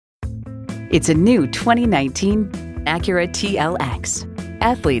It's a new 2019 Acura TLX.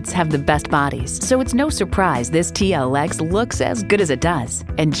 Athletes have the best bodies, so it's no surprise this TLX looks as good as it does.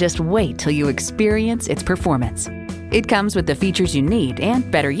 And just wait till you experience its performance. It comes with the features you need and,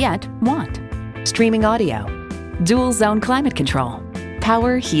 better yet, want. Streaming audio, dual zone climate control,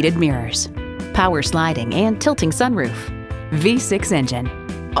 power heated mirrors, power sliding and tilting sunroof, V6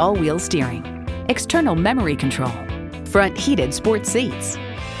 engine, all-wheel steering, external memory control, front heated sports seats,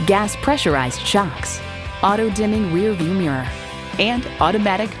 gas pressurized shocks, auto-dimming rear view mirror, and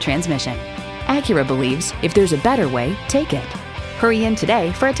automatic transmission. Acura believes if there's a better way, take it. Hurry in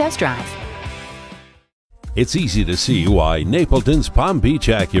today for a test drive. It's easy to see why Napleton's Palm Beach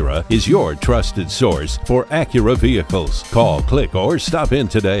Acura is your trusted source for Acura vehicles. Call, click, or stop in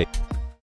today.